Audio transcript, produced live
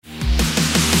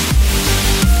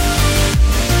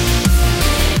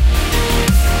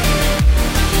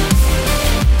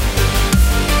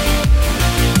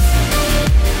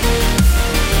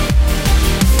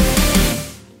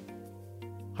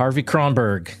Harvey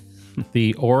Kronberg,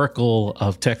 the Oracle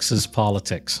of Texas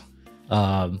politics.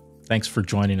 Thanks for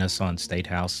joining us on State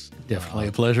House. Definitely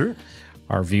a pleasure.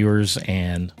 Our viewers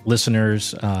and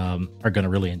listeners are going to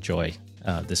really enjoy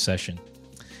this session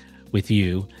with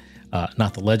you.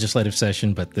 Not the legislative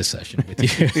session, but this session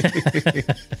with you.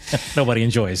 Nobody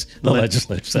enjoys the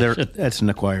legislative session. That's an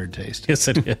acquired taste. Yes,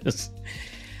 it is.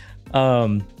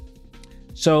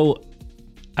 So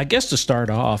I guess to start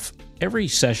off, every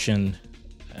session,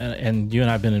 and you and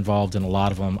I have been involved in a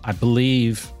lot of them, I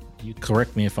believe, you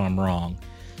correct me if I'm wrong,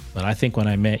 but I think when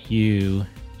I met you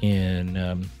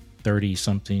in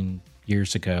 30-something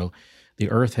years ago,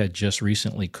 the Earth had just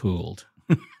recently cooled.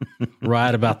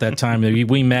 Right about that time that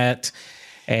we met,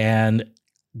 and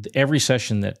every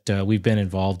session that we've been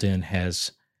involved in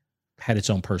has had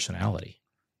its own personality.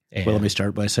 And well, let me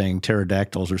start by saying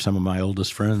pterodactyls are some of my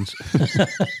oldest friends.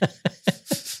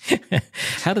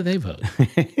 How do they vote?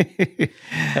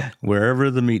 Wherever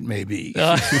the meat may be.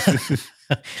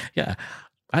 Yeah,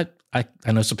 I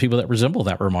know some people that resemble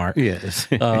that remark. Yes.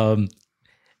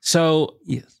 So,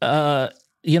 yes.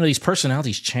 These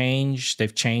personalities change.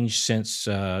 They've changed since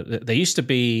they used to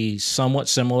be somewhat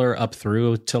similar up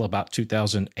through till about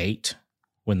 2008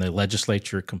 when the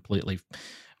legislature completely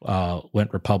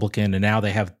went Republican, and now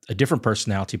they have a different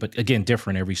personality, but again,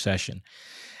 different every session.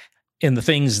 And the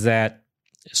things that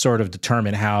sort of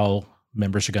determine how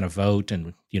members are going to vote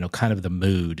and, kind of the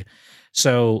mood.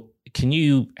 So can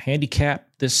you handicap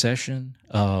this session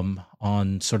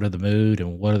on sort of the mood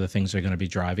and what are the things that are going to be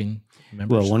driving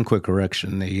members? Well, one quick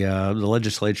correction. The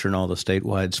legislature and all the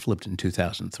statewide flipped in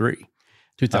 2003.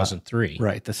 2003.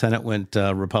 Right. The Senate went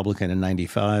Republican in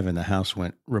 95 and the House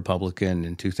went Republican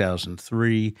in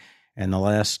 2003. And the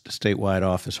last statewide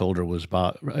office holder was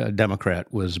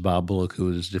Democrat was Bob Bullock, who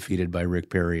was defeated by Rick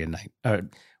Perry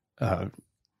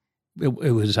it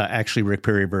was actually Rick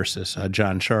Perry versus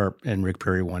John Sharp, and Rick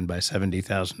Perry won by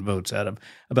 70,000 votes out of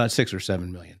about 6 or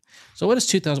 7 million. So what is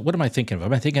 2000? What am I thinking of?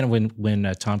 Am I thinking of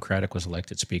when Tom Craddock was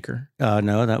elected speaker?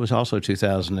 No, that was also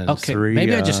 2003. Okay,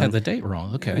 maybe I just had the date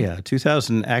wrong. Okay. Yeah,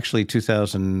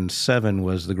 2007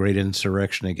 was the great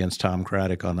insurrection against Tom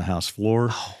Craddock on the House floor.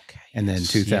 Oh, okay. And then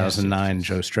 2009, yes.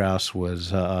 Joe Strauss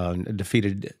was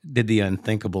defeated, did the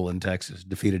unthinkable in Texas,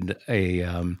 defeated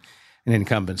an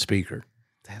incumbent speaker.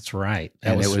 That's right.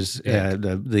 It was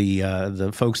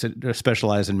the folks that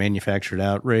specialize in manufactured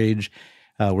outrage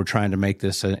were trying to make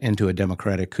this into a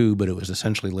Democratic coup, but it was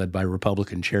essentially led by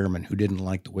Republican chairman who didn't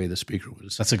like the way the speaker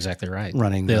was. That's exactly right.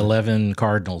 Running the 11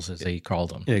 Cardinals, as they called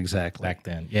them. Exactly. Back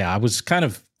then. Yeah, I was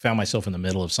found myself in the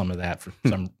middle of some of that for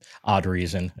some odd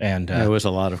reason. And there was a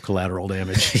lot of collateral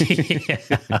damage. Yeah,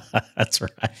 that's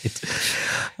right.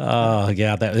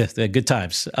 Yeah, that good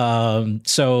times.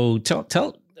 So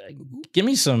give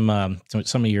me some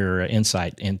of your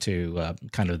insight into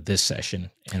kind of this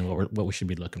session and what we should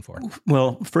be looking for.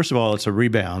 Well, first of all, it's a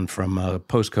rebound from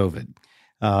post-COVID.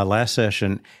 Last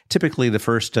session, typically the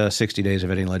first 60 days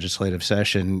of any legislative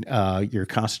session, you're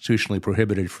constitutionally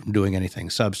prohibited from doing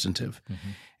anything substantive. Mm-hmm.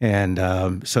 And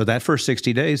so that first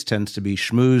 60 days tends to be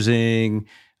schmoozing,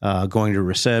 going to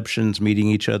receptions, meeting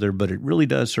each other, but it really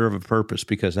does serve a purpose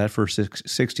because that first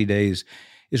 60 days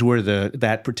is where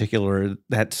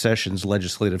that session's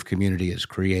legislative community is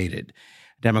created.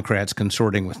 Democrats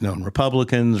consorting with known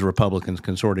Republicans, Republicans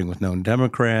consorting with known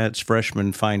Democrats,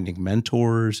 freshmen finding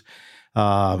mentors,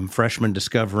 freshmen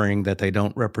discovering that they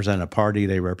don't represent a party,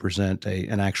 they represent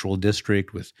an actual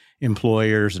district with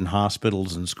employers and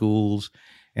hospitals and schools.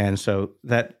 And so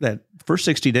that first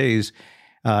 60 days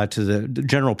to the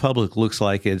general public looks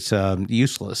like it's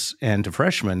useless, and to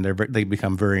freshmen they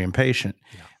become very impatient.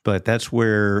 Yeah. But that's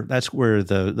where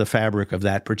the fabric of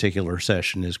that particular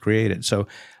session is created. So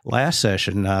last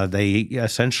session they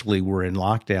essentially were in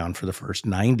lockdown for the first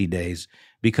 90 days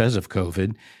because of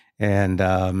COVID, and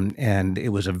it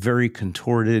was a very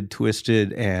contorted,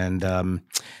 twisted, and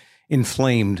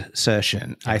inflamed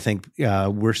session. I think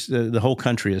the whole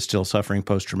country is still suffering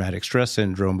post-traumatic stress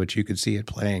syndrome, but you could see it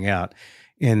playing out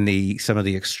in some of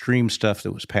the extreme stuff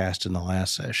that was passed in the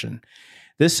last session.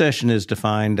 This session is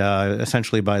defined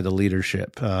essentially by the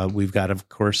leadership. We've got, of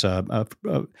course, a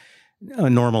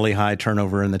normally high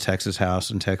turnover in the Texas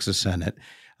House and Texas Senate.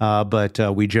 But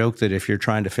we joke that if you're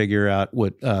trying to figure out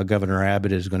what Governor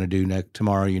Abbott is going to do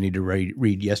tomorrow, you need to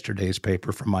read yesterday's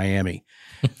paper from Miami.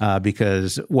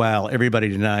 Because while everybody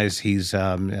denies he's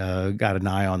got an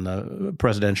eye on the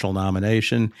presidential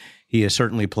nomination, he is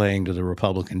certainly playing to the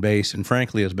Republican base and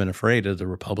frankly has been afraid of the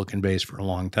Republican base for a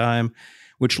long time,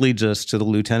 which leads us to the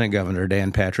Lieutenant Governor,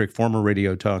 Dan Patrick, former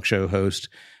radio talk show host,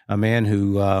 a man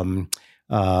who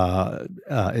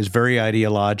is very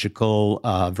ideological,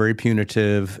 very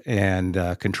punitive,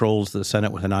 and controls the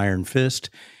Senate with an iron fist,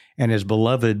 and is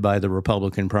beloved by the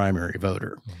Republican primary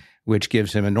voter, which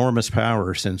gives him enormous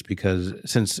power since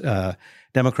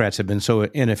Democrats have been so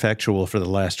ineffectual for the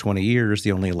last 20 years.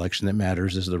 The only election that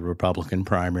matters is the Republican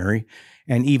primary,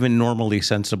 and even normally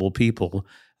sensible people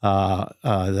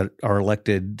that are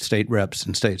elected state reps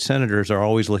and state senators are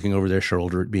always looking over their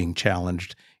shoulder at being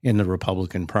challenged in the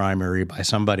Republican primary by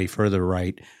somebody further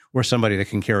right or somebody that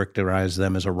can characterize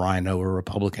them as a rhino or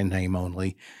Republican name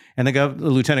only. And the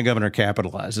lieutenant governor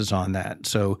capitalizes on that.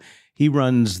 So he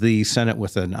runs the Senate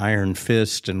with an iron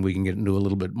fist, and we can get into a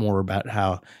little bit more about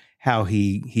how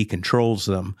he controls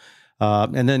them.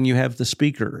 And then you have the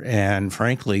speaker. And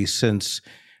frankly, since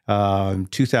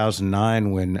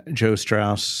 2009, when Joe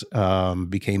Strauss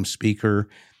became speaker,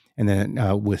 and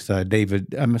then with Dan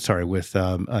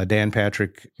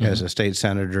Patrick as a state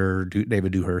senator,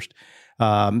 David Dewhurst,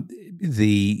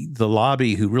 the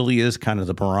lobby, who really is kind of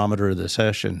the barometer of the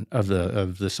session of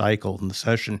the cycle and the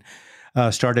session,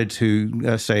 started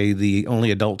to say the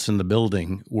only adults in the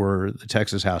building were the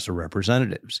Texas House of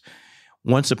Representatives.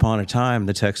 Once upon a time,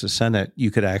 the Texas Senate,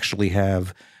 you could actually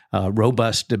have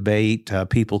robust debate.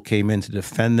 People came in to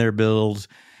defend their bills.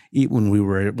 When we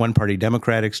were a one-party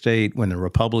Democratic state, when the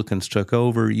Republicans took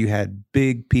over, you had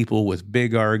big people with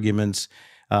big arguments,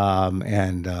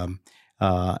 and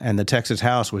the Texas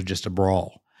House was just a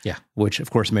brawl. Yeah, which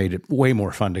of course made it way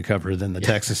more fun to cover than the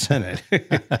Texas Senate.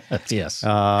 Yes,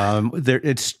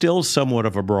 it's still somewhat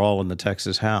of a brawl in the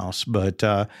Texas House, but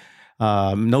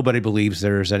nobody believes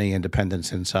there's any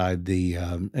independence inside the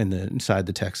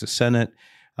Texas Senate.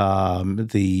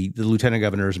 The lieutenant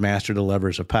governor has mastered the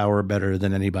levers of power better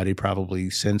than anybody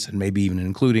probably since, and maybe even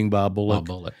including Bob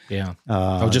Bullock. Yeah.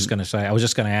 I was just going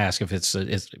to ask if it's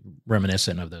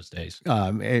reminiscent of those days.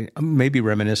 Maybe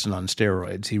reminiscent on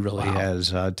steroids. He really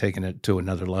has taken it to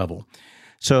another level.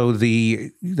 So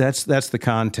that's the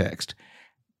context.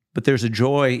 But there's a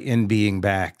joy in being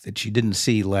back that you didn't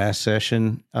see last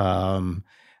session.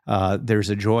 There's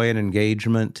a joy in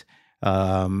engagement.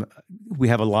 We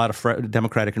have a lot of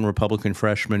Democratic and Republican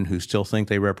freshmen who still think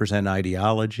they represent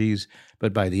ideologies,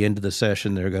 but by the end of the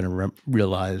session, they're going to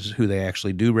realize who they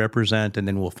actually do represent, and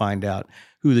then we'll find out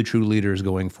who the true leaders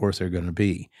going forth are going to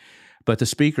be. But the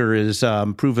speaker is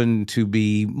proven to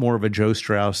be more of a Joe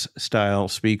Strauss style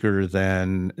speaker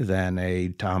than a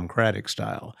Tom Craddock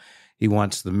style. He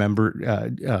wants the member,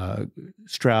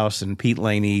 Strauss and Pete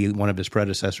Laney, one of his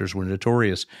predecessors, were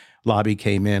notorious. Lobby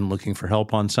came in looking for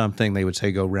help on something, they would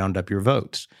say, go round up your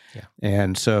votes. Yeah.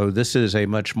 And so this is a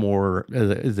much more,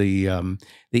 the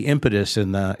impetus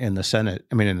in the Senate,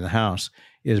 in the House,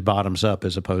 is bottoms up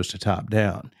as opposed to top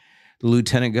down. The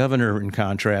lieutenant governor, in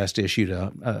contrast, issued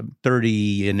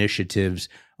 30 initiatives.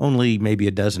 Only maybe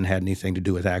a dozen had anything to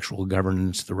do with actual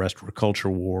governance. The rest were culture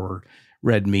war,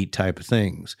 red meat type of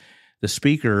things. The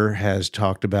speaker has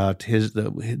talked about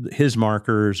his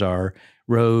markers are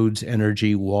roads,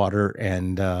 energy, water,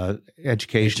 and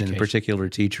education, in particular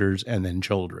teachers, and then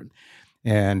children.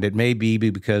 And it may be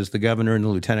because the governor and the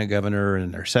lieutenant governor are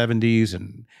in their 70s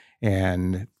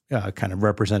and kind of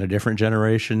represent a different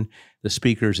generation. The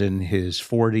speaker's in his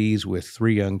 40s with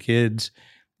 3 young kids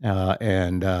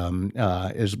and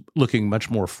is looking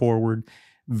much more forward.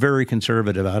 Very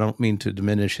conservative. I don't mean to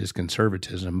diminish his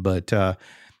conservatism, but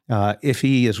if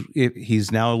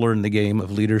he's now learned the game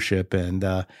of leadership, and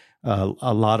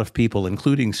a lot of people,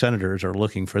 including senators, are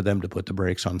looking for them to put the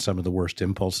brakes on some of the worst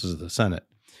impulses of the Senate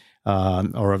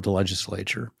or of the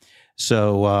legislature.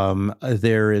 So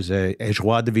there is a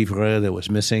joie de vivre that was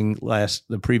missing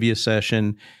the previous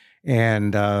session,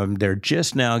 and they're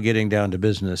just now getting down to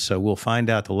business. So we'll find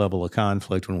out the level of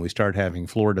conflict when we start having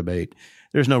floor debate.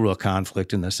 There's no real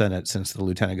conflict in the Senate since the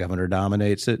lieutenant governor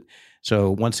dominates it.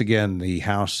 So once again, the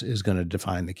House is going to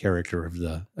define the character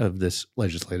of this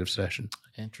legislative session.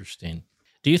 Interesting.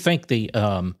 Do you think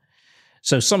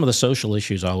so some of the social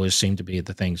issues always seem to be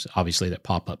the things, obviously, that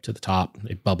pop up to the top.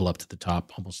 They bubble up to the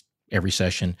top almost every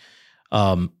session.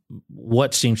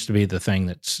 What seems to be the thing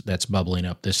that's bubbling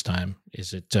up this time?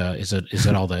 Is it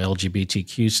all the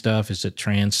LGBTQ stuff? Is it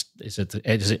trans?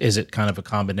 Is it kind of a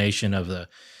combination of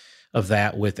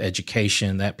that with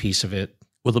education, that piece of it?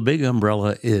 Well, the big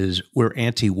umbrella is we're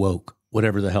anti-woke,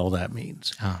 whatever the hell that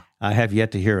means. I have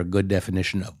yet to hear a good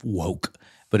definition of woke.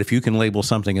 But if you can label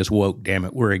something as woke, damn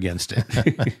it, we're against it.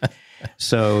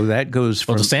 So that goes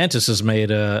from... Well, DeSantis has made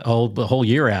a whole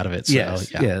year out of it. So,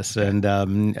 yes. And,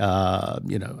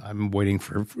 I'm waiting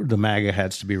for the MAGA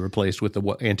hats to be replaced with the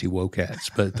anti-woke hats.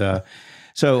 But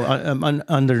So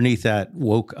underneath that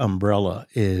woke umbrella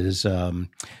is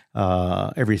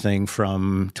everything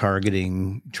from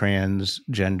targeting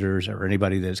transgenders or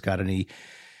anybody that's got any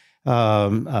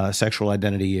sexual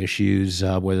identity issues,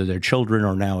 whether they're children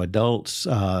or now adults.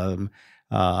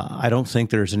 I don't think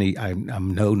there's any. I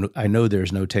know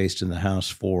there's no taste in the House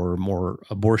for more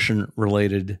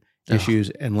abortion-related issues,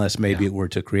 unless maybe it were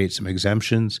to create some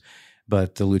exemptions.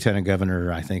 But the lieutenant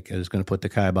governor, I think, is going to put the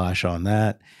kibosh on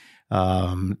that.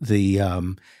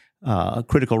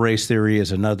 Critical race theory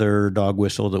is another dog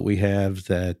whistle that we have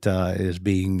that is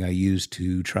being used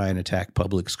to try and attack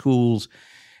public schools.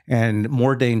 And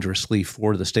more dangerously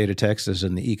for the state of Texas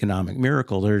and the economic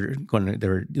miracle,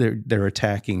 they're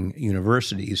attacking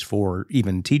universities for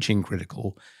even teaching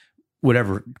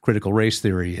whatever critical race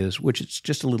theory is, which is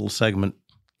just a little segment,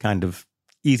 kind of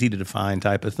easy to define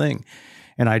type of thing.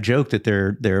 And I joke that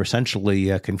they're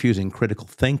essentially confusing critical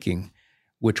thinking,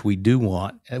 which we do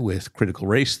want, with critical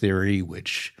race theory,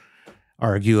 which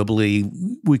arguably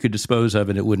we could dispose of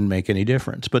and it wouldn't make any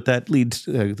difference. But that leads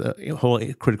the whole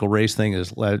critical race thing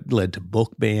has led to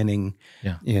book banning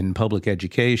in public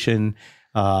education.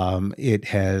 It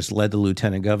has led the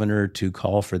lieutenant governor to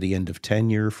call for the end of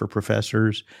tenure for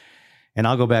professors. And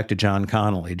I'll go back to John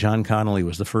Connally. John Connally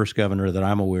was the first governor that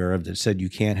I'm aware of that said you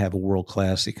can't have a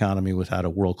world-class economy without a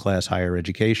world-class higher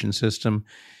education system.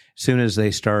 As soon as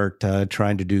they start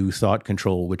trying to do thought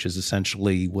control, which is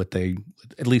essentially what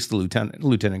at least the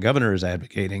lieutenant governor is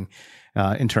advocating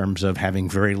in terms of having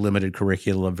very limited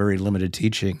curricula, very limited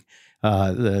teaching,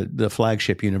 the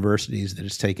flagship universities that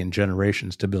it's taken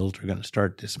generations to build are going to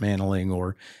start dismantling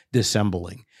or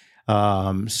disassembling.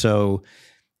 So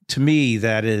to me,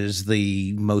 that is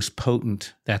the most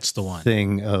potent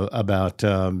thing about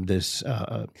this.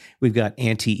 We've got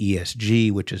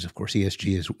anti-ESG, which is, of course,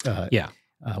 ESG is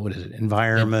what is it?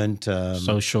 Environment,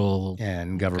 social,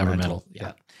 and governmental.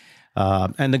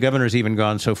 And the governor's even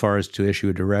gone so far as to issue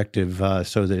a directive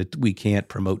so that we can't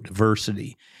promote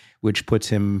diversity, which puts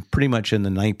him pretty much in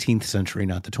the 19th century,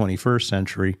 not the 21st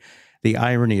century. The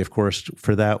irony, of course,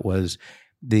 for that was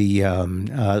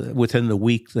within the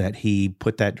week that he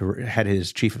had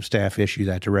his chief of staff issue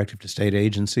that directive to state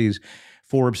agencies,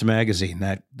 Forbes magazine,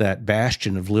 that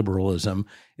bastion of liberalism,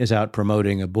 is out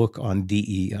promoting a book on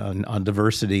on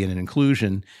diversity and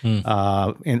inclusion,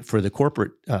 and for the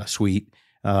corporate suite,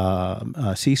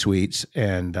 C-suites,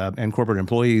 and corporate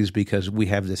employees, because we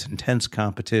have this intense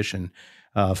competition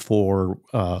for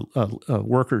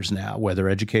workers now, whether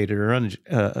educated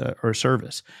or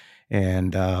service,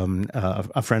 and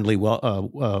a friendly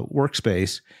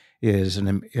workspace is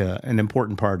an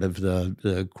important part of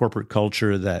the corporate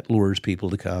culture that lures people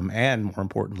to come and, more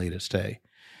importantly, to stay.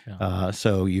 Yeah.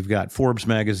 So you've got Forbes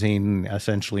magazine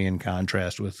essentially in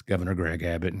contrast with Governor Greg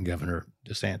Abbott and Governor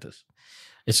DeSantis.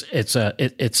 It's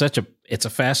a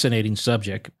fascinating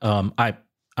subject. I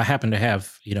happen to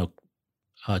have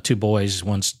two boys.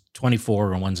 One's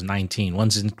 24 and one's 19.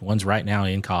 One's right now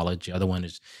in college. The other one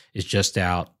is just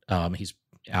out. He's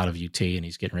out of UT and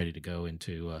he's getting ready to go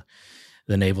into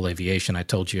the naval aviation I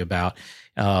told you about,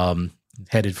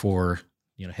 headed for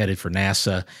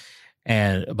NASA,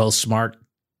 and both smart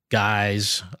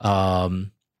guys,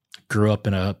 grew up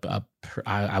in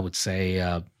I would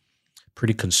say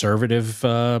pretty conservative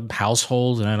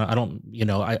household, and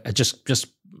I just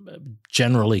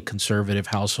generally conservative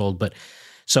household. But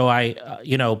so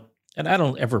and I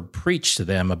don't ever preach to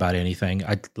them about anything.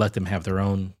 I let them have their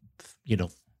own,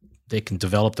 they can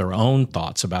develop their own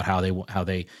thoughts about how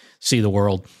they see the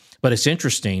world. But it's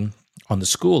interesting on the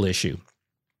school issue.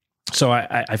 So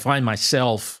I find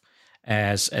myself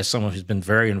as someone who's been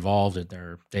very involved in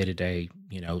their day-to-day,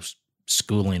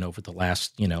 schooling over the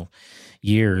last,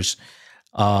 years,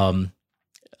 trying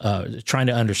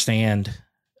to understand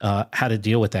how to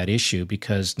deal with that issue,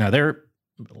 because now they're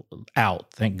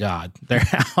out. Thank God they're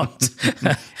out.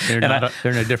 They're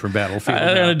in a different battlefield.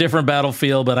 They're in a different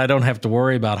battlefield, but I don't have to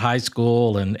worry about high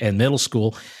school and middle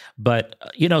school. But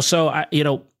so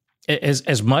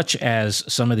as much as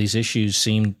some of these issues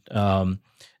seem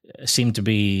to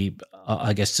be,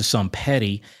 I guess, to some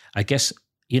petty, I guess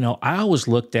I always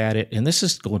looked at it, and this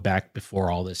is going back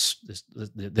before all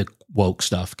the woke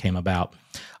stuff came about.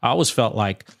 I always felt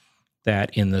like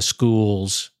that in the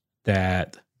schools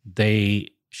that they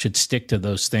should stick to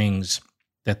those things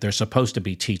that they're supposed to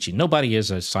be teaching. Nobody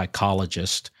is a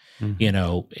psychologist, in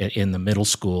the middle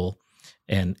school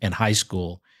and high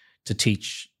school to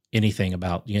teach anything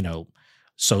about,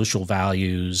 social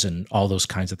values and all those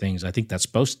kinds of things. I think that's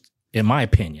supposed, in my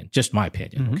opinion, just my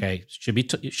opinion, okay, should be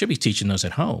teaching those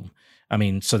at home. I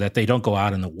mean, so that they don't go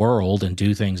out in the world and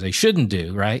do things they shouldn't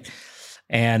do, right?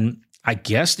 And I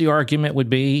guess the argument would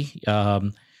be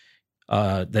that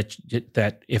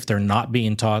if they're not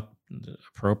being taught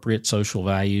appropriate social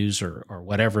values or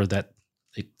whatever, that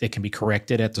they can be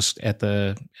corrected at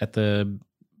the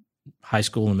high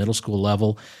school and middle school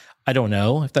level. I don't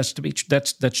know if that's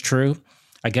true.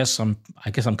 I guess I'm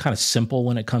kind of simple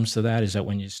when it comes to that. Is that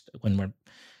when we're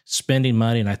spending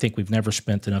money, and I think we've never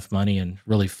spent enough money and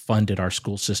really funded our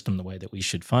school system the way that we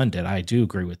should fund it. I do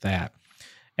agree with that.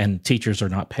 And teachers are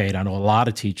not paid. I know a lot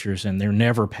of teachers, and they're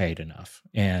never paid enough.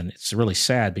 And it's really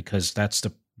sad because that's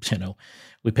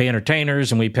we pay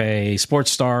entertainers and we pay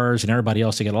sports stars and everybody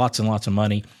else to get lots and lots of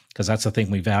money because that's the thing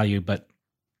we value. But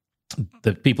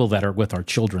the people that are with our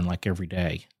children like every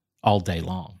day, all day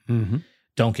long,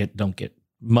 don't get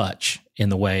much in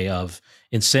the way of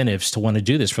incentives to want to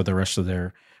do this for the rest of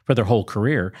their whole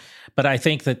career. But I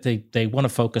think that they want to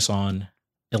focus on,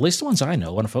 at least the ones I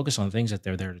know, want to focus on things that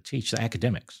they're there to teach, the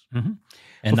academics.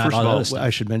 And not all other stuff. I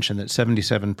should mention that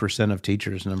 77% of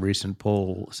teachers in a recent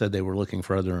poll said they were looking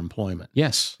for other employment.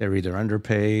 Yes. They're either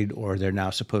underpaid or they're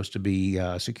now supposed to be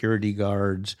security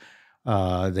guards.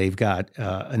 They've got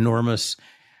enormous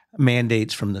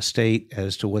mandates from the state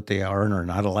as to what they are and are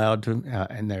not allowed to.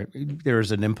 And there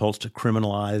is an impulse to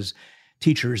criminalize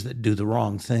teachers that do the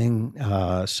wrong thing.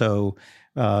 So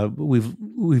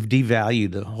we've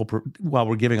devalued the whole. While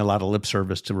we're giving a lot of lip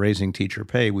service to raising teacher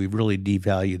pay, we've really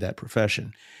devalued that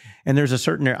profession. And there's a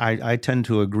certain. I tend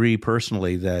to agree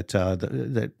personally that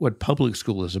that what public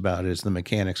school is about is the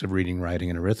mechanics of reading, writing,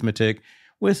 and arithmetic,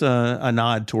 with a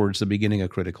nod towards the beginning of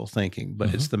critical thinking.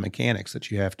 But it's the mechanics that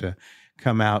you have to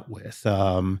come out with.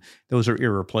 Those are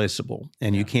irreplaceable,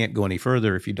 and you can't go any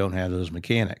further if you don't have those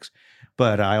mechanics.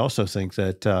 But I also think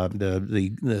that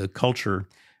the culture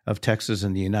of Texas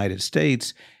and the United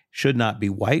States should not be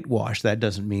whitewashed. That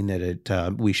doesn't mean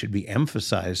that we should be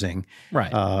emphasizing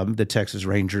the Texas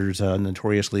Rangers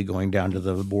notoriously going down to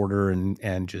the border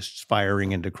and just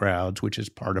firing into crowds, which is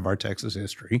part of our Texas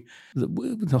history.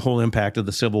 The whole impact of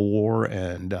the Civil War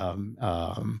and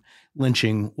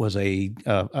lynching was a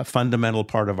fundamental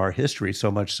part of our history,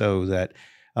 so much so that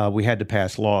we had to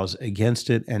pass laws against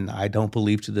it, and I don't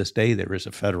believe to this day there is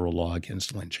a federal law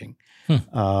against lynching.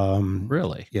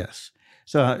 Really? Yes.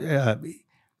 So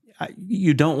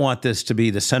you don't want this to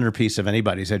be the centerpiece of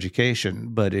anybody's education,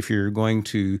 but if you're going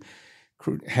to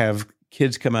have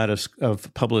kids come out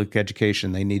of public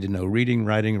education, they need to know reading,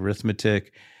 writing,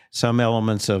 arithmetic, some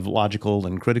elements of logical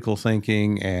and critical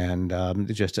thinking, and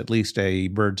just at least a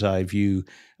bird's eye view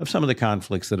of some of the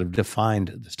conflicts that have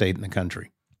defined the state and the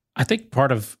country. I think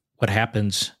part of what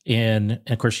happens and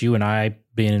of course, you and I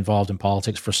being involved in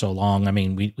politics for so long, I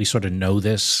mean, we sort of know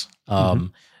this,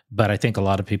 but I think a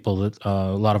lot of people,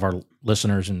 a lot of our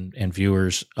listeners and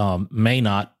viewers may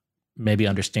not maybe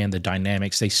understand the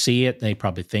dynamics. They see it, they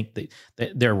probably think that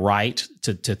they're right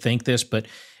to think this, but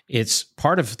it's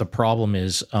part of the problem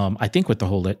is I think with the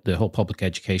whole public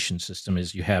education system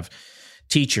is you have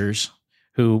teachers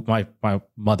who my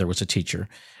mother was a teacher.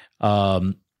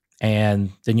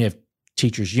 And then you have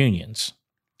teachers' unions,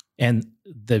 and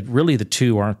the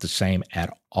two aren't the same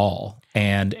at all.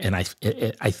 And I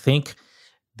think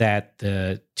that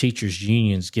the teachers'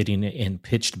 unions getting in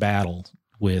pitched battle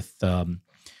with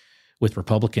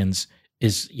Republicans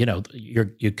is you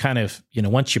kind of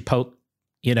once you poke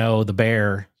the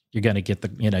bear, you're going to get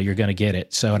you're going to get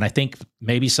it. So, and I think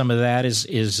maybe some of that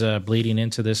is bleeding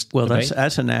into this. Well, debate.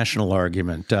 that's a national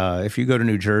argument. If you go to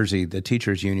New Jersey, the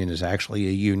teachers' union is actually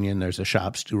a union. There's a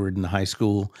shop steward in the high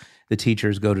school. The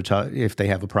teachers go to talk, if they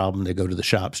have a problem, they go to the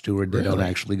shop steward. They don't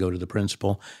actually go to the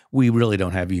principal. We really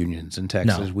don't have unions in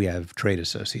Texas. No. We have trade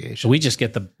associations. So we just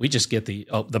get the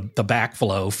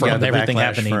backflow from everything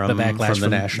happening. The backlash from the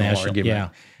national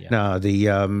argument. Yeah. No,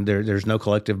 there's no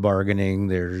collective bargaining.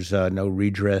 There's no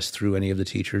redress through any of the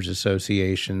teachers'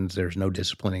 associations. There's no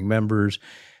disciplining members.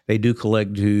 They do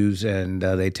collect dues, and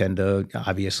they tend to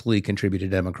obviously contribute to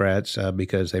Democrats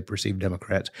because they perceive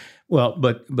Democrats. Well,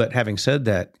 but having said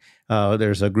that,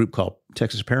 there's a group called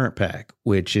Texas Parent PAC,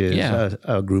 which is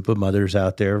a group of mothers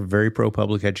out there, very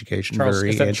pro-public education.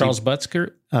 Is that Charles Butt's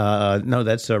group? No,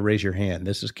 that's Raise Your Hand.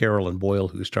 This is Carolyn Boyle,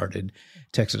 who started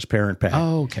Texas Parent PAC.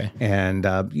 Oh, okay. And,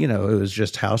 it was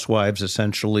just housewives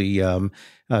essentially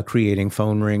creating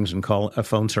phone rings and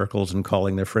phone circles and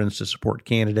calling their friends to support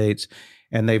candidates.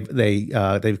 And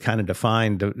they've kind of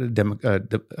defined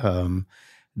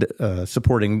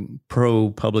supporting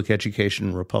pro-public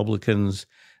education Republicans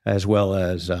as well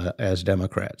as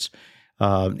Democrats.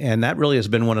 And that really has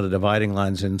been one of the dividing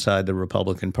lines inside the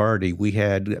Republican Party. We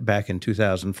had, back in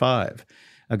 2005,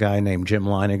 a guy named Jim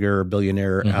Leininger, a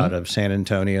billionaire out of San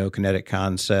Antonio, Kinetic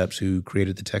Concepts, who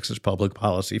created the Texas Public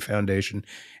Policy Foundation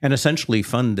and essentially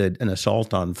funded an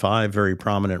assault on 5 very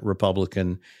prominent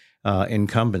Republican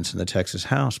incumbents in the Texas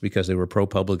House because they were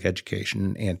pro-public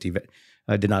education,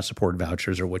 did not support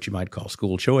vouchers or what you might call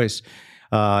school choice.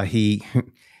 He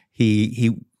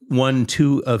won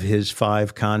 2 of his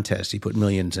 5 contests. He put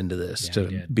millions into this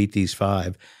to beat these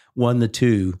 5. Won the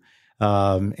 2.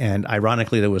 And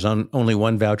ironically, there was only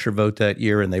one voucher vote that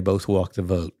year, and they both walked the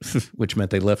vote, which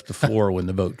meant they left the floor when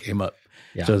the vote came up.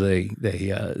 Yeah. So they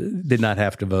did not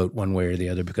have to vote one way or the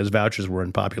other because vouchers were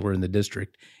unpopular in the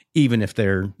district, even if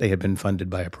they had been funded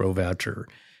by a pro-voucher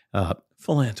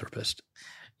philanthropist.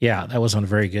 Yeah, that wasn't a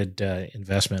very good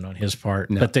investment on his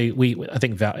part. No. But I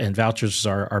think vouchers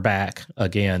are back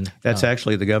again. That's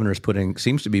actually the governor's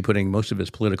seems to be putting most of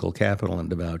his political capital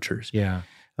into vouchers. Yeah.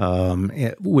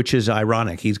 Which is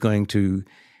ironic. He's going to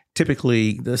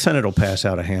typically the Senate will pass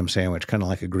out a ham sandwich, kind of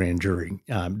like a grand jury.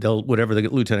 Whatever the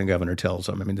lieutenant governor tells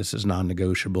them. I mean, this is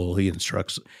non-negotiable. He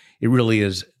instructs. It really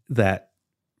is that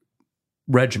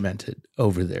regimented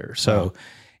over there. So. Wow.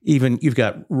 Even you've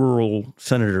got rural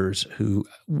senators who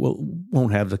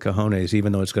won't have the cojones,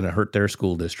 even though it's going to hurt their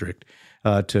school district,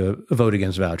 to vote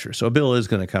against vouchers. So a bill is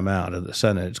going to come out of the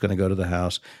Senate. It's going to go to the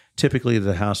House. Typically,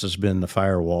 the House has been the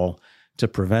firewall to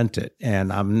prevent it.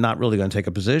 And I'm not really going to take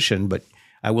a position, but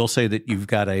I will say that you've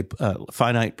got a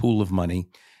finite pool of money.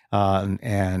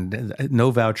 And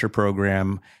no voucher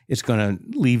program is going to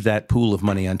leave that pool of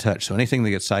money untouched. So anything that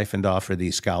gets siphoned off for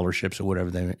these scholarships or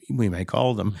whatever we may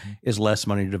call them is less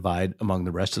money to divide among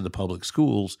the rest of the public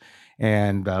schools.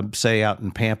 And say out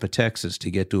in Pampa, Texas, to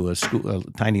get to a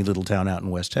tiny little town out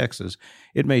in West Texas,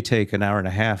 it may take an hour and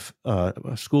a half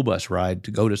a school bus ride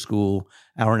to go to school,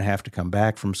 hour and a half to come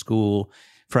back from school.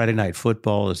 Friday night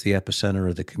football is the epicenter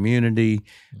of the community.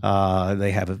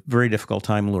 They have a very difficult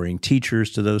time luring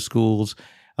teachers to those schools.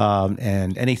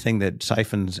 And anything that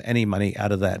siphons any money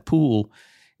out of that pool,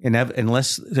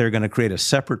 unless they're going to create a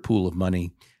separate pool of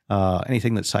money,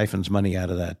 anything that siphons money out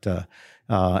of that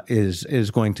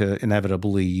is going to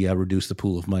inevitably reduce the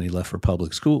pool of money left for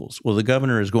public schools. Well, the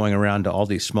governor is going around to all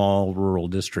these small rural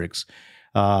districts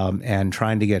and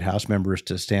trying to get House members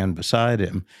to stand beside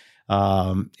him.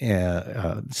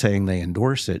 Saying they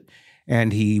endorse it.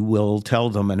 And he will tell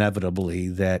them inevitably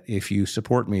that if you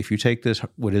support me, if you take this,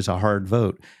 what is a hard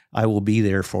vote, I will be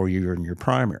there for you in your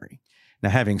primary.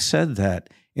 Now, having said that,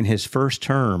 in his first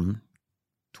term,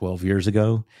 12 years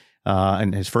ago,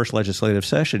 in his first legislative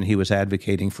session, he was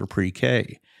advocating for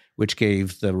pre-K, which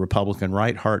gave the Republican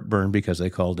right heartburn because they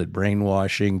called it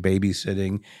brainwashing,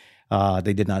 babysitting.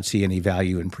 They did not see any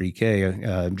value in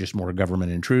pre-K, just more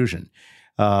government intrusion.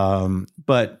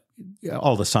 But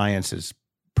all the science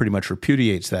pretty much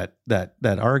repudiates that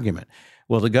argument.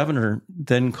 Well, the governor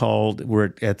then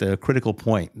we're at the critical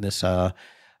point in this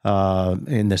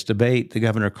debate. The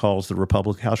governor calls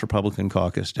the House Republican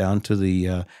caucus down to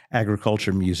the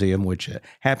Agriculture Museum, which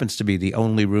happens to be the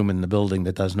only room in the building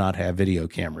that does not have video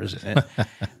cameras in it.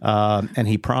 And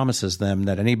he promises them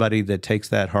that anybody that takes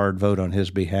that hard vote on his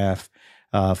behalf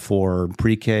for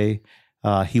pre-K,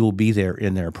 he will be there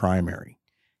in their primary.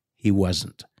 He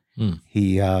wasn't.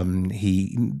 They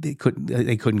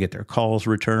couldn't get their calls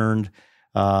returned.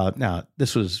 Now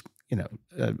this was,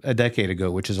 a decade ago,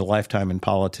 which is a lifetime in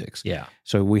politics. Yeah.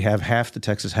 So we have half the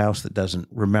Texas House that doesn't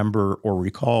remember or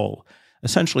recall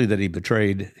essentially that he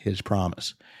betrayed his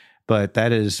promise. But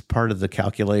that is part of the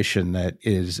calculation that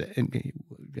is,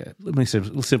 let me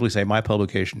simply say my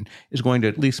publication is going to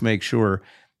at least make sure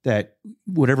that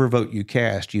whatever vote you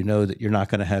cast, you know that you're not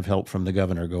going to have help from the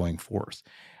governor going forth.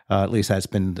 At least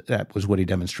that was what he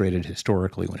demonstrated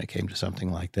historically when it came to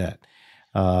something like that.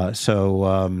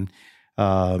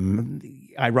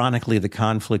 Ironically, the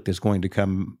conflict is going to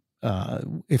come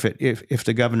if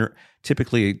the governor,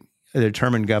 typically a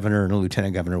determined governor and a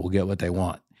lieutenant governor will get what they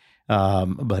want.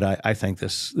 But I think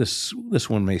this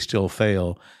one may still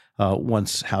fail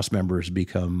once House members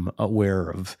become aware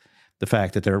of the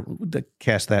fact that they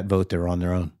cast that vote, they're on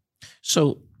their own.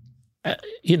 So.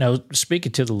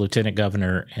 Speaking to the lieutenant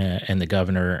governor and the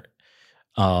governor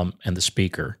and the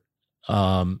speaker,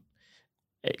 how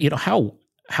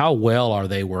well are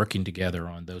they working together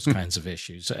on those kinds of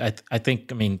issues? I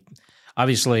think,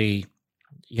 obviously,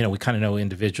 we kind of know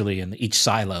individually in each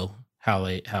silo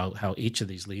how each of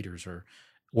these leaders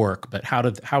work, but how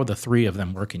are the three of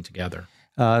them working together?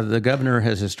 The governor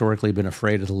has historically been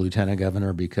afraid of the lieutenant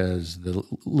governor because the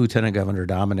lieutenant governor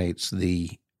dominates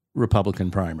the Republican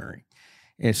primary.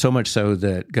 And so much so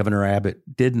that Governor Abbott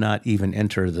did not even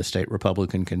enter the state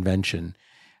Republican convention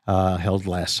held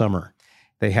last summer.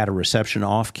 They had a reception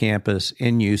off campus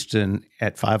in Houston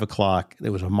at 5 o'clock.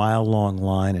 There was a mile-long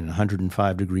line and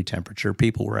 105-degree temperature.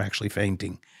 People were actually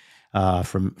fainting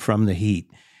from the heat.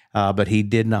 But he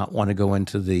did not want to go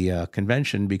into the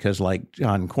convention because, like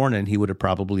John Cornyn, he would have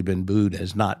probably been booed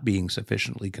as not being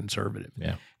sufficiently conservative.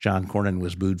 Yeah. John Cornyn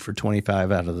was booed for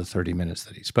 25 out of the 30 minutes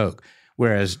that he spoke,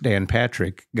 whereas Dan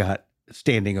Patrick got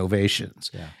standing ovations.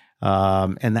 Yeah.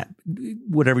 And that,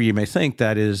 whatever you may think,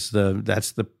 that's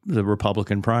the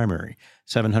Republican primary,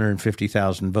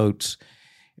 750,000 votes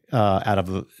out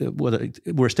of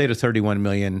we're a state of 31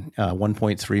 million,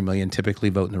 1.3 million typically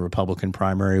vote in the Republican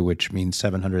primary, which means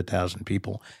 700,000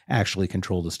 people actually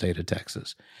control the state of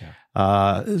Texas.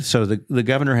 Yeah. So the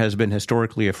governor has been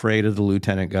historically afraid of the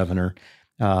lieutenant governor.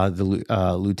 The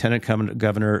lieutenant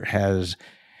governor has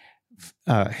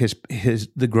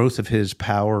the growth of his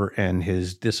power and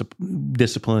his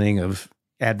disciplining of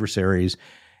adversaries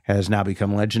has now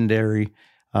become legendary.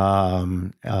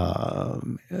 The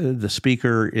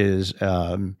speaker is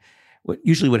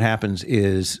usually what happens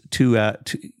is two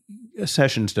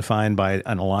sessions defined by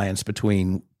an alliance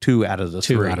between two out of the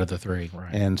three.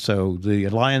 Right. And so the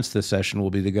alliance this session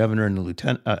will be the governor and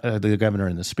the governor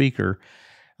and the speaker.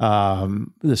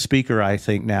 The speaker, I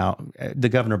think now, the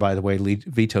governor, by the way,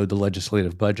 vetoed the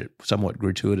legislative budget somewhat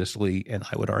gratuitously, and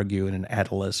I would argue in an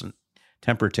adolescent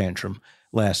temper tantrum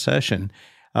last session,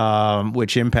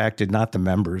 which impacted not the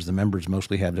members. The members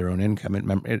mostly have their own income.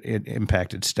 It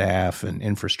impacted staff and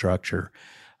infrastructure.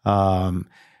 So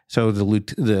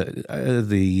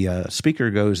the speaker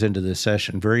goes into this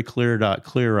session very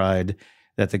clear-eyed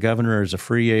that the governor is a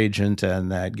free agent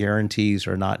and that guarantees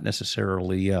are not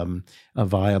necessarily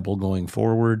viable going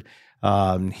forward.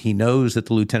 He knows that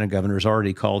the lieutenant governor has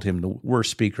already called him the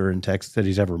worst speaker in Texas that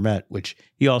he's ever met, which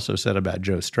he also said about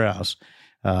Joe Strauss.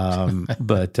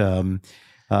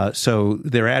 So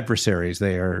they're adversaries.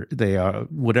 They are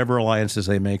whatever alliances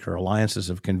they make are alliances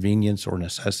of convenience or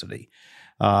necessity.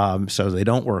 So they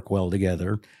don't work well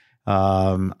together.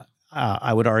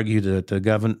 I would argue that the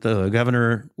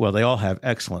governor, well, they all have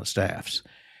excellent staffs.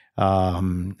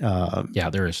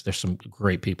 There's some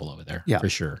great people over there, for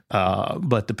sure.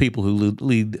 But the people who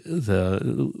lead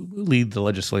the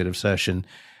legislative session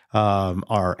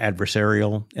are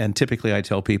adversarial, and typically I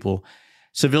tell people,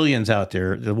 civilians out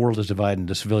there, the world is divided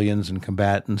into civilians and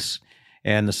combatants,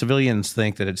 and the civilians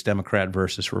think that it's Democrat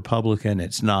versus Republican.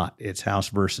 It's not. It's House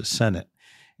versus Senate.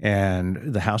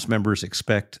 And the House members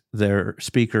expect their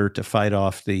speaker to fight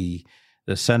off the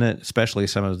Senate, especially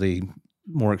some of the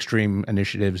more extreme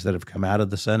initiatives that have come out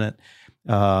of the Senate.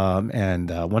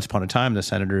 Once upon a time, the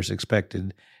senators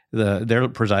expected their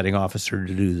presiding officer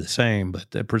to do the same, but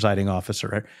the presiding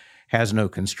officer has no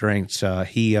constraints.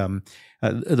 The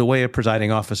way a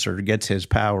presiding officer gets his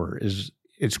power is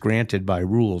it's granted by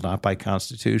rule, not by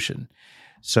constitution.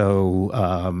 So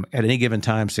at any given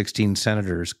time, 16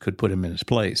 senators could put him in his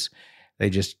place. They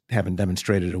just haven't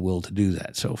demonstrated a will to do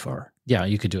that so far. Yeah,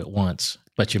 you could do it once,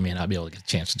 but you may not be able to get a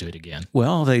chance to do it again.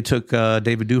 Well, they took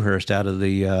David Dewhurst out of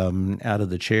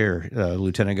the chair,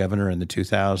 lieutenant governor in the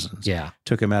 2000s. Yeah,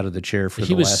 took him out of the chair for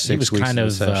the last 6 weeks. He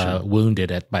was kind of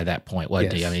wounded by that point,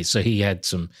 wasn't he? I mean, so he had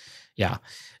some. Yeah,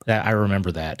 I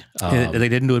remember that. They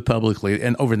didn't do it publicly,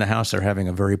 and over in the House, they're having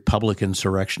a very public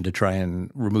insurrection to try and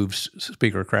remove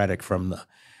Speaker Craddock from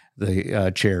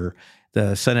the chair.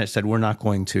 The Senate said, we're not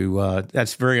going to,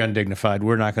 that's very undignified.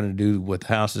 We're not going to do what the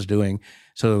House is doing.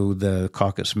 So the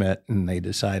caucus met and they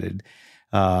decided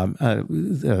the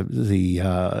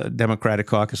Democratic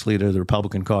caucus leader, the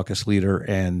Republican caucus leader,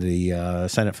 and the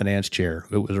Senate finance chair,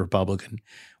 who was a Republican,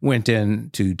 went in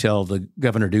to tell the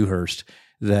Governor Dewhurst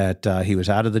that he was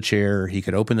out of the chair. He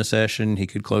could open the session, he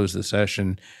could close the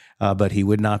session, but he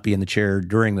would not be in the chair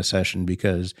during the session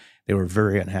because they were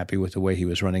very unhappy with the way he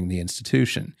was running the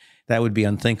institution. That would be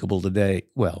unthinkable today.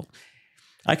 Well,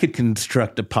 I could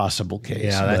construct a possible case.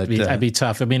 Yeah, that'd be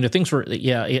tough. I mean, the things were,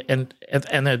 and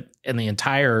the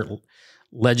entire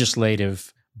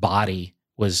legislative body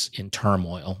was in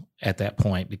turmoil at that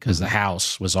point because the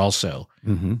House was also.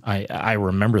 Mm-hmm. I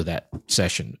remember that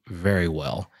session very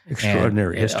well.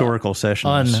 Extraordinary historical session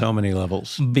on so many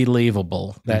levels.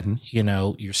 Unbelievable that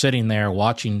you're sitting there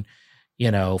watching,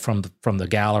 from the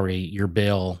gallery your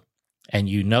bill, and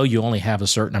you only have a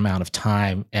certain amount of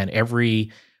time, and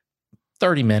every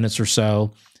 30 minutes or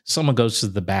so, someone goes to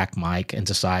the back mic and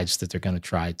decides that they're going to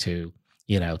try to,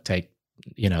 take,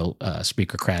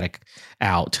 Speaker Craddock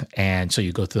out. And so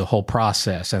you go through the whole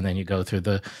process, and then you go through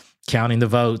the counting the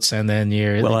votes, and then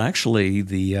actually,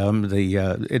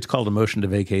 it's called a motion to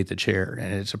vacate the chair,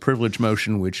 and it's a privilege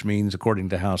motion, which means, according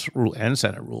to House rule and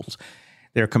Senate rules,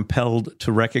 they're compelled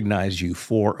to recognize you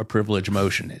for a privilege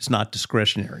motion. It's not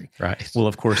discretionary. Right. Well,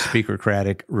 of course, Speaker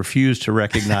Craddock refused to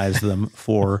recognize them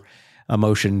for a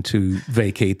motion to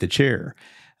vacate the chair.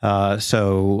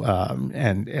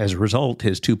 And as a result,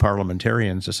 his two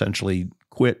parliamentarians essentially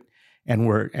quit,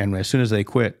 and as soon as they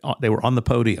quit, they were on the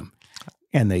podium,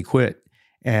 and they quit.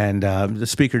 And the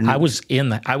speaker, I was in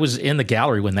the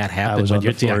gallery when that happened. I was on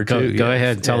the floor too. Go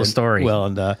ahead and tell the story. Well,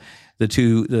 and the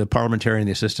parliamentarian and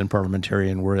the assistant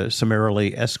parliamentarian were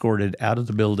summarily escorted out of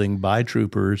the building by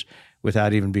troopers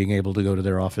without even being able to go to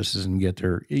their offices and get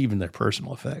their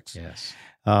personal effects. Yes.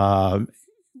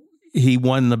 He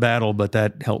won the battle, but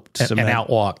that helped cement. And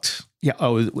outwalked. Yeah.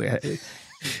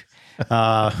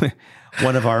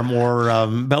 One of our more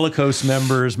bellicose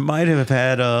members might have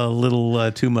had a little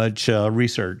too much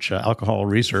alcohol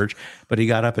research, but he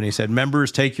got up and he said, "Members,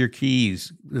 take your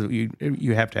keys. You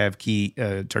have to have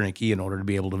turn a key in order to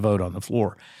be able to vote on the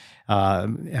floor.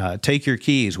 Take your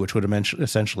keys," which would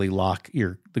essentially lock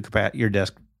your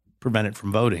desk, prevent it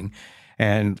from voting,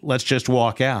 and let's just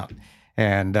walk out.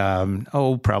 And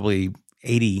probably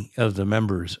 80 of the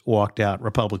members walked out,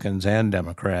 Republicans and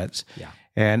Democrats. Yeah.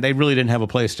 And they really didn't have a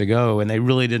place to go, and they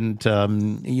really didn't,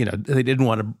 they didn't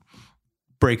want to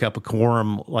break up a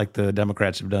quorum like the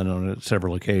Democrats have done on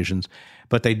several occasions,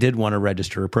 but they did want to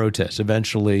register a protest.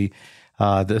 Eventually,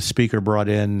 the speaker brought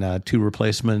in two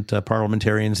replacement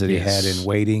parliamentarians that he had in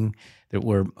waiting that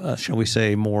were, shall we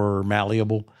say, more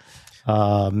malleable.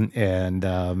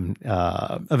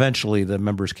 Eventually the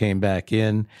members came back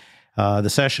in. The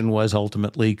session was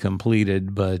ultimately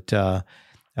completed, but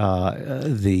the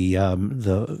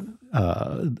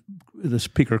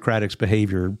Speaker Craddock's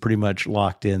behavior pretty much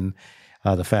locked in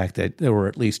the fact that there were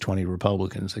at least 20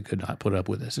 Republicans that could not put up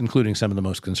with this, including some of the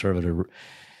most conservative,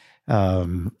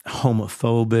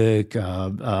 homophobic,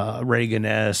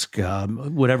 Reagan-esque,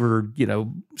 whatever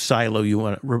silo you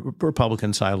want,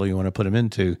 Republican silo you want to put him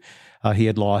into. He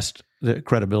had lost the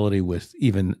credibility with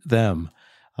even them,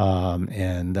 that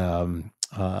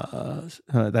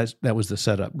was the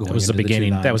setup. Going that was the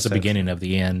beginning. That was the session. Beginning of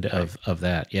the end of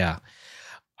that. Yeah,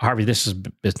 Harvey, this has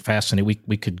been fascinating.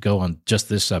 We could go on just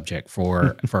this subject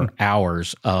for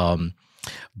hours.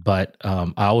 But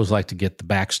I always like to get the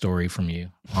backstory from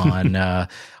you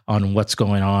on what's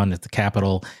going on at the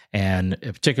Capitol, and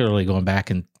particularly going back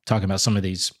and talking about some of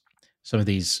these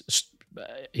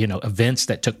events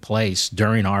that took place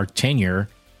during our tenure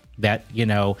that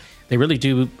they really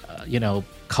do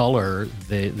color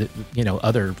the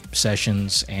other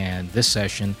sessions and this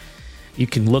session. You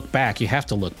can look back. You have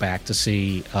to look back to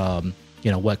see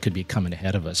what could be coming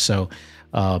ahead of us. So.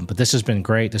 But this has been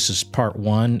great. This is part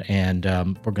one, and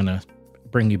we're going to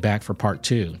bring you back for part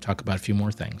two and talk about a few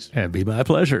more things. It'd be my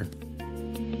pleasure.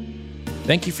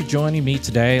 Thank you for joining me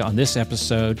today on this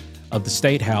episode of the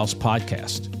State House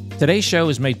Podcast. Today's show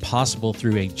is made possible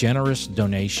through a generous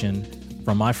donation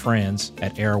from my friends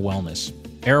at Air Wellness.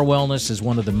 Air Wellness is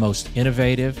one of the most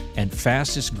innovative and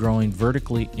fastest growing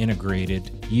vertically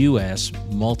integrated U.S.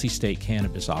 multi-state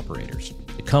cannabis operators.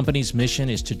 The company's mission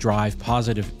is to drive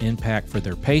positive impact for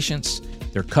their patients,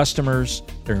 their customers,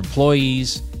 their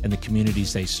employees, and the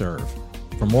communities they serve.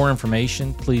 For more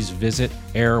information, please visit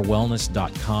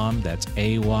airwellness.com. That's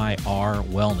AYR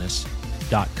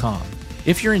wellness.com.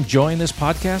 If you're enjoying this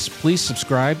podcast, please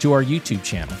subscribe to our YouTube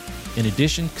channel. In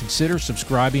addition, consider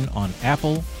subscribing on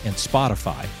Apple and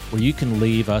Spotify, where you can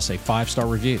leave us a 5-star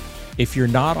review. If you're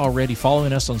not already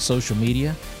following us on social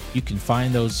media, you can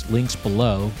find those links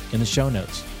below in the show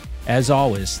notes. As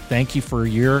always, thank you for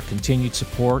your continued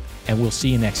support, and we'll see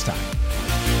you next time.